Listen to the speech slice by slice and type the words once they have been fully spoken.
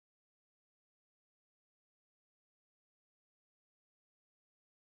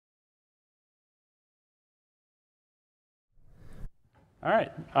All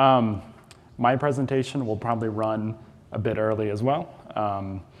right. My presentation will probably run a bit early as well.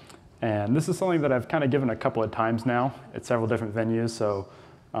 And this is something that I've kind of given a couple of times now at several different venues, so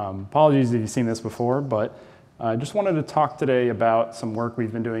apologies if you've seen this before, but I just wanted to talk today about some work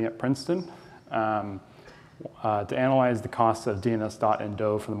we've been doing at Princeton to analyze the costs of DNS, DoT, and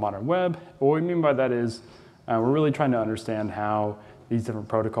DoH for the modern web. What we mean by that is we're really trying to understand how these different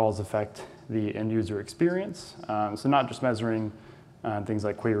protocols affect the end user experience. So not just measuring things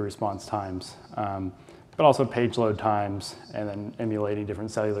like query response times, but also page load times, and then emulating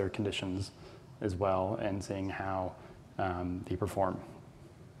different cellular conditions as well and seeing how they perform.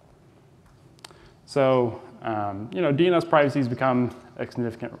 So, DNS privacy has become a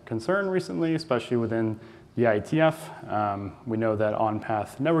significant concern recently, especially within the IETF. We know that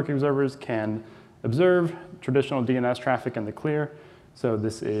on-path network observers can observe traditional DNS traffic in the clear. So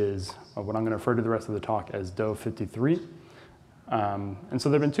this is what I'm going to refer to the rest of the talk as DoH 53. And so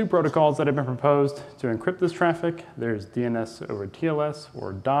there have been two protocols that have been proposed to encrypt this traffic. There's DNS-over-TLS,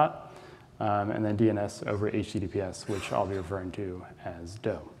 or DoT, and then DNS-over-HTTPS, which I'll be referring to as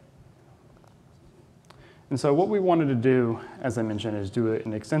DoH. And so what we wanted to do, as I mentioned, is do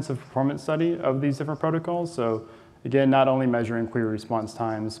an extensive performance study of these different protocols. So again, not only measuring query response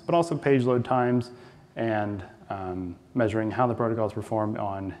times, but also page load times, and measuring how the protocols perform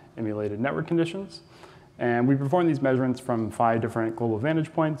on emulated network conditions. And we performed these measurements from 5 different global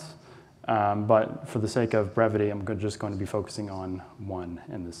vantage points, but for the sake of brevity, I'm just going to be focusing on one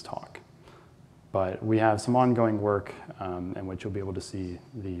in this talk. But we have some ongoing work in which you'll be able to see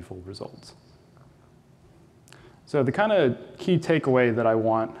the full results. So the kind of key takeaway that I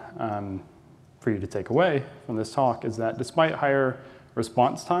want for you to take away from this talk is that despite higher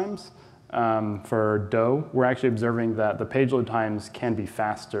response times for DoH, we're actually observing that the page load times can be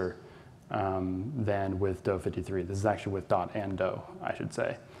faster than with DoH 53. This is actually with DoT and DoH, I should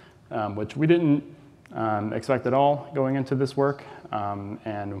say, which we didn't expect at all going into this work,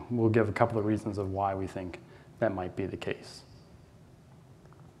 and we'll give a couple of reasons of why we think that might be the case.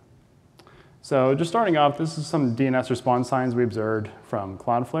 So just starting off, this is some DNS response times we observed from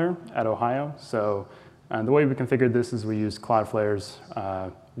Cloudflare at Ohio. So the way we configured this is we use Cloudflare's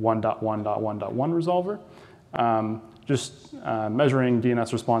 1.1.1.1 resolver. Just measuring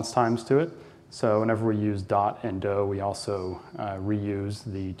DNS response times to it. So whenever we use DoT and DoH, we also reuse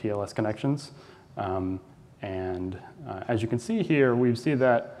the TLS connections. As you can see here, we see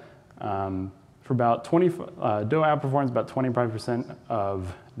that for about DoH outperforms about 25%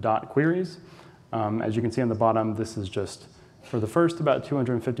 of DoT queries. As you can see on the bottom, this is just for the first about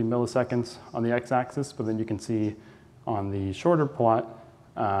 250 milliseconds on the x-axis, but then you can see on the shorter plot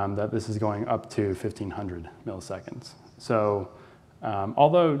that this is going up to 1,500 milliseconds. So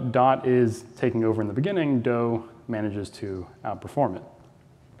although DoT is taking over in the beginning, DoH manages to outperform it.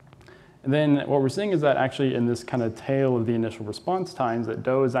 And then what we're seeing is that actually in this kind of tail of the initial response times, that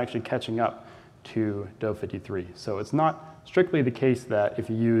DoH is actually catching up to DoH 53. So it's not strictly the case that if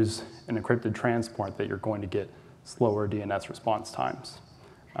you use an encrypted transport that you're going to get slower DNS response times.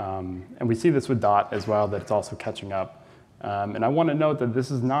 And we see this with DoT as well, that it's also catching up. And I want to note that this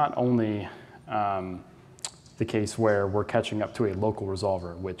is not only the case where we're catching up to a local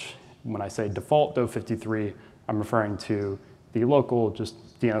resolver, which when I say default DoH 53, I'm referring to the local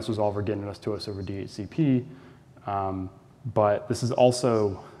just DNS resolver getting us to us over DHCP. But this is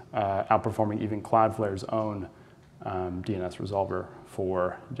also outperforming even Cloudflare's own DNS resolver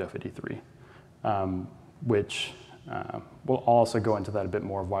for DoH 53, which we'll also go into that a bit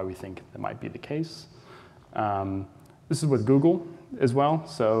more of why we think that might be the case. This is with Google as well.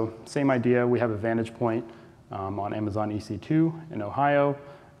 So same idea, we have a vantage point on Amazon EC2 in Ohio.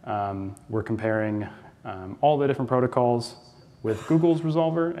 We're comparing all the different protocols with Google's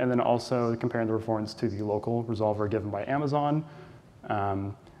resolver, and then also comparing the performance to the local resolver given by Amazon.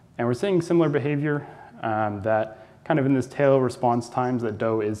 And we're seeing similar behavior that kind of in this tail response times that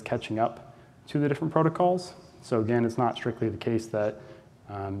DoH is catching up to the different protocols. So again, it's not strictly the case that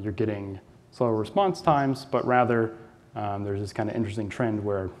you're getting slower response times, but rather there's this kind of interesting trend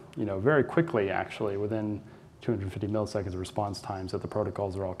where, very quickly actually, within 250 milliseconds of response times, that the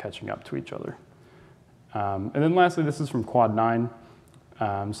protocols are all catching up to each other. And then lastly, this is from Quad 9.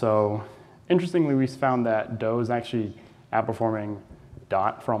 So interestingly, we found that DoH is actually outperforming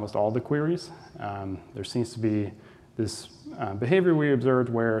DoT for almost all the queries. There seems to be this behavior we observed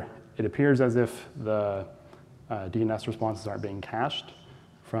where it appears as if the DNS responses aren't being cached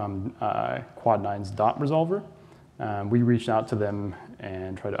from Quad 9's DoT resolver. We reached out to them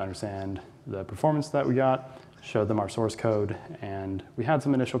and tried to understand the performance that we got, showed them our source code, and we had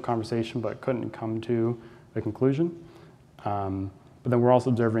some initial conversation but couldn't come to a conclusion. But then we're also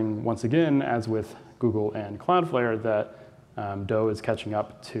observing, once again, as with Google and Cloudflare, that DoH is catching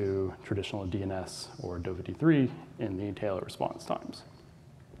up to traditional DNS or DoH in the Cellular Response Times.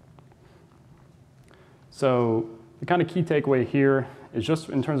 So the kind of key takeaway here is just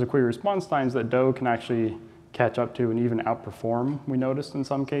in terms of query response times that DoH can actually catch up to and even outperform, we noticed in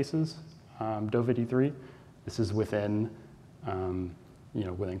some cases, DoH. This is within,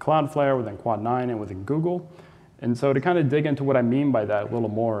 within Cloudflare, within Quad9, and within Google. And so to kind of dig into what I mean by that a little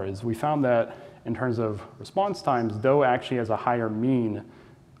more is we found that in terms of response times, DoH actually has a higher mean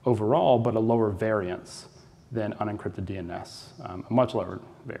overall, but a lower variance than unencrypted DNS, a much lower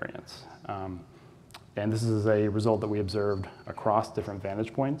variance. And this is a result that we observed across different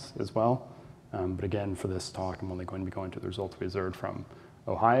vantage points as well. But again, for this talk, I'm only going to be going to the results we observed from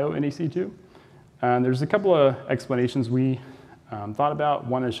Ohio in EC2. And there's a couple of explanations we thought about.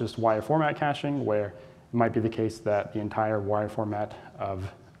 One is just wire format caching, where it might be the case that the entire wire format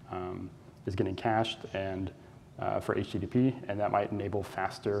is getting cached and for HTTP, and that might enable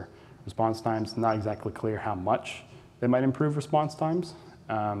faster response times. Not exactly clear how much they might improve response times.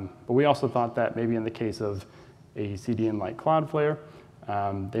 But we also thought that maybe in the case of a CDN like Cloudflare,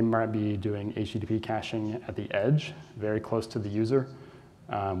 they might be doing HTTP caching at the edge, very close to the user,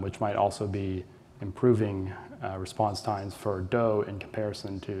 which might also be improving response times for DoH in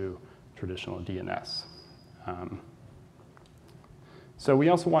comparison to traditional DNS. So we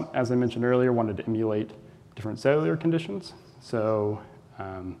also want, as I mentioned earlier, wanted to emulate different cellular conditions. So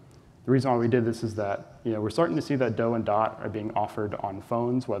the reason why we did this is that we're starting to see that DoH and DoT are being offered on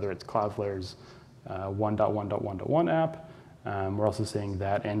phones, whether it's Cloudflare's 1.1.1.1 app. We're also seeing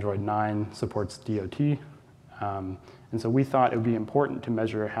that Android 9 supports DoT. And so we thought it would be important to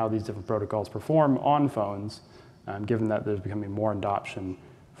measure how these different protocols perform on phones, given that there's becoming more adoption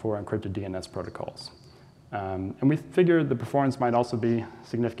for encrypted DNS protocols. And we figured the performance might also be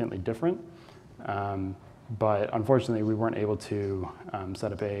significantly different. But unfortunately, we weren't able to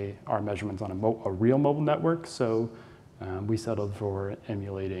set up our measurements on a real mobile network, so we settled for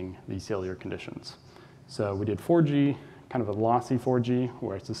emulating the cellular conditions. So we did 4G, kind of a lossy 4G,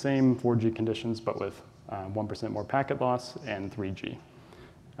 where it's the same 4G conditions, but with 1% more packet loss, and 3G.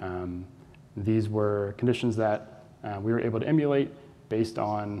 These were conditions that we were able to emulate based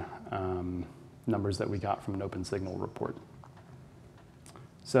on numbers that we got from an open signal report.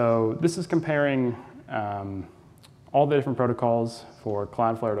 So this is comparing all the different protocols for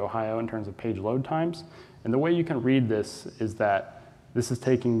Cloudflare to Ohio in terms of page load times. And the way you can read this is that this is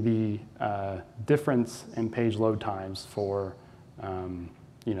taking the difference in page load times for,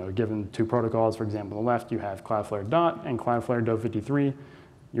 given two protocols. For example, on the left, you have Cloudflare DoT and Cloudflare DoH.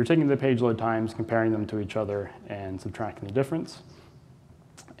 You're taking the page load times, comparing them to each other, and subtracting the difference.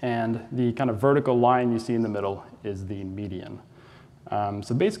 And the kind of vertical line you see in the middle is the median.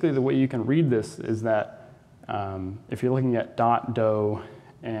 So basically, the way you can read this is that if you're looking at DoT, DoH,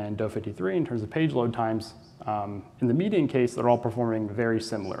 and DoH in terms of page load times, in the median case, they're all performing very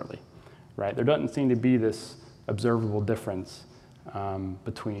similarly, right? There doesn't seem to be this observable difference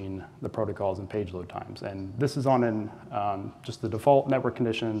between the protocols and page load times. And this is on just the default network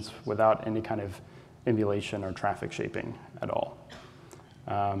conditions without any kind of emulation or traffic shaping at all.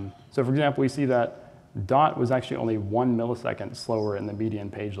 So for example, we see that DoT was actually only 1 millisecond slower in the median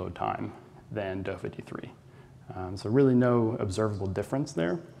page load time than DoH. So really no observable difference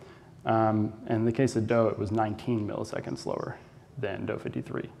there. And in the case of DoH, it was 19 milliseconds slower than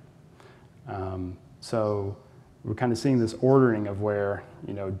DoH. So we're kind of seeing this ordering of where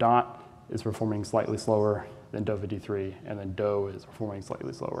DoT is performing slightly slower than DoH, and then DoH is performing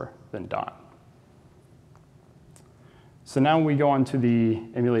slightly slower than DoT. So now we go on to the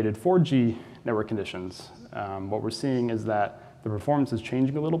emulated 4G network conditions. What we're seeing is that the performance is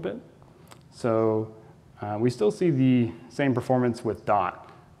changing a little bit. So we still see the same performance with DoT,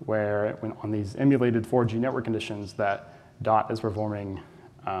 where on these emulated 4G network conditions that DoT is performing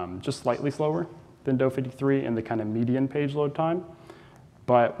just slightly slower than DoH in the kind of median page load time.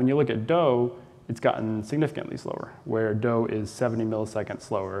 But when you look at DoH, it's gotten significantly slower, where DoH is 70 milliseconds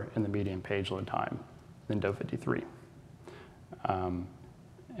slower in the median page load time than DoH.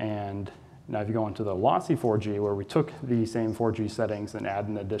 And now if you go into the lossy 4G, where we took the same 4G settings and add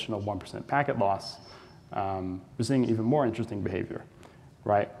an additional 1% packet loss, we're seeing even more interesting behavior,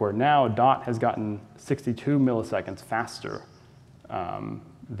 right? Where now DoT has gotten 62 milliseconds faster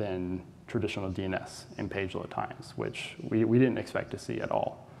than traditional DNS in page load times, which we didn't expect to see at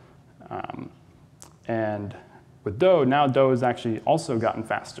all. And with DoH, now DoH has actually also gotten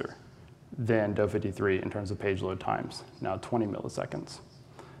faster than DoH in terms of page load times, now 20 milliseconds.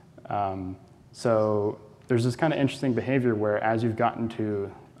 So there's this kind of interesting behavior where as you've gotten to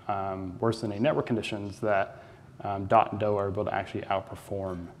worsening network conditions that DoT and DoH are able to actually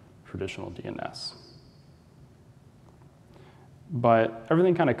outperform traditional DNS. But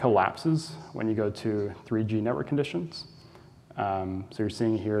everything kind of collapses when you go to 3G network conditions. So you're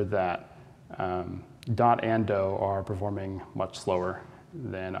seeing here that DoT and DoH are performing much slower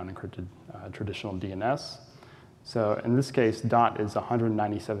than unencrypted traditional DNS. So in this case, DoT is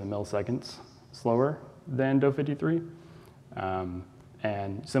 197 milliseconds slower than DoH 53.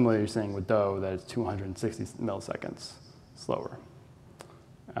 And similarly, you're seeing with DoH that it's 260 milliseconds slower.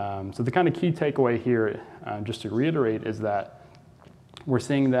 So the kind of key takeaway here, just to reiterate, is that we're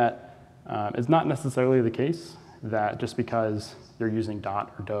seeing that it's not necessarily the case that just because you're using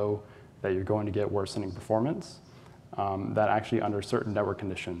DoT or DoH that you're going to get worsening performance, that actually under certain network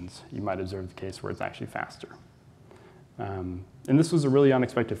conditions, you might observe the case where it's actually faster. And this was a really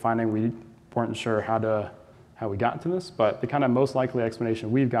unexpected finding. We weren't sure how we got to this, but the kind of most likely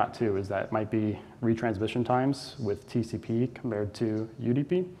explanation we've got to is that it might be retransmission times with TCP compared to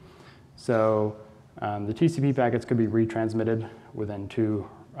UDP. So the TCP packets could be retransmitted within 2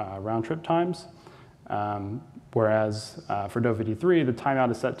 round trip times, whereas for DoH 53, the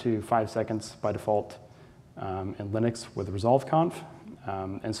timeout is set to 5 seconds by default in Linux with resolve conf.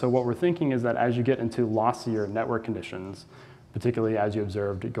 And so what we're thinking is that as you get into lossier network conditions, particularly as you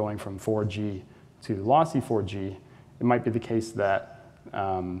observed going from 4G to lossy 4G, it might be the case that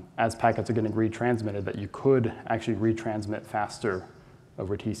as packets are getting retransmitted, that you could actually retransmit faster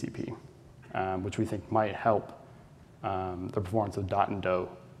over TCP, which we think might help the performance of DoT and DoH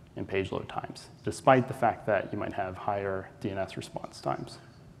in page load times, despite the fact that you might have higher DNS response times.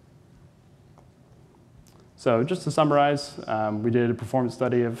 So just to summarize, we did a performance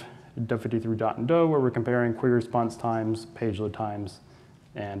study of DoH 53 DoT and DoH where we're comparing query response times, page load times,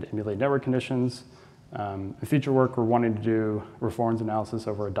 and emulate network conditions. In future work, we're wanting to do performance analysis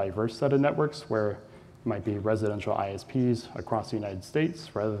over a diverse set of networks where it might be residential ISPs across the United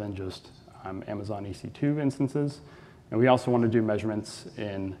States rather than just Amazon EC2 instances. And we also want to do measurements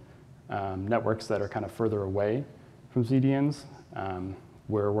in networks that are kind of further away from CDNs.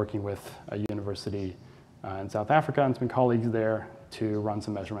 We're working with a university in South Africa and some colleagues there to run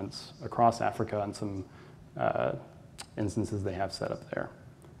some measurements across Africa and some instances they have set up there.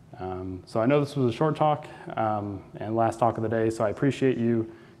 So I know this was a short talk and last talk of the day, so I appreciate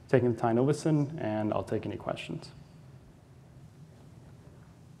you taking the time to listen, and I'll take any questions.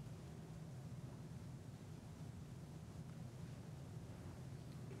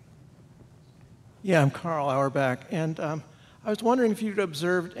 Yeah, I'm Carl Auerbach, and I was wondering if you'd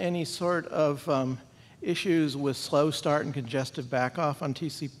observed any sort of issues with slow start and congestive backoff on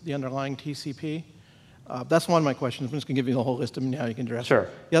the underlying TCP. That's one of my questions. I'm just going to give you the whole list of them now. You can address Sure. it.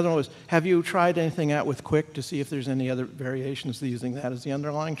 The other one was, have you tried anything out with Quick to see if there's any other variations to using that as the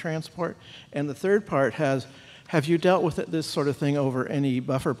underlying transport? And the third part have you dealt with this sort of thing over any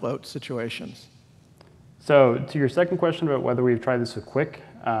buffer bloat situations? So to your second question about whether we've tried this with Quick,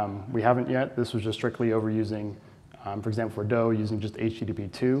 we haven't yet. This was just strictly over using, for example, for DoH, using just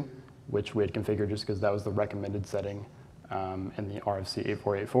HTTP2, which we had configured just because that was the recommended setting in the RFC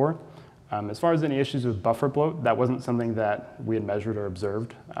 8484. As far as any issues with buffer bloat, that wasn't something that we had measured or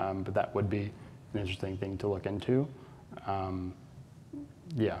observed, but that would be an interesting thing to look into.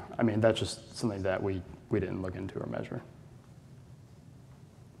 Yeah, I mean, that's just something that we didn't look into or measure.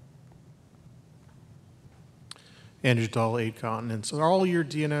 Andrew Dahl, 8 Continents. Are all your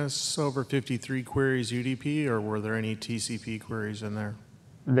DNS-over-53 queries UDP, or were there any TCP queries in there?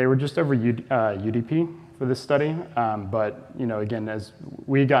 They were just over UDP for this study, but again, as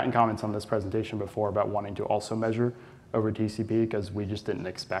we had gotten comments on this presentation before about wanting to also measure over TCP because we just didn't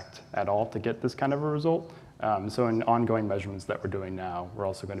expect at all to get this kind of a result. So in ongoing measurements that we're doing now, we're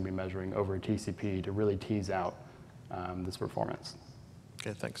also going to be measuring over TCP to really tease out this performance.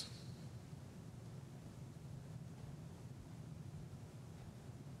 Okay, thanks.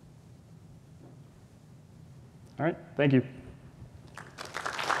 All right, thank you.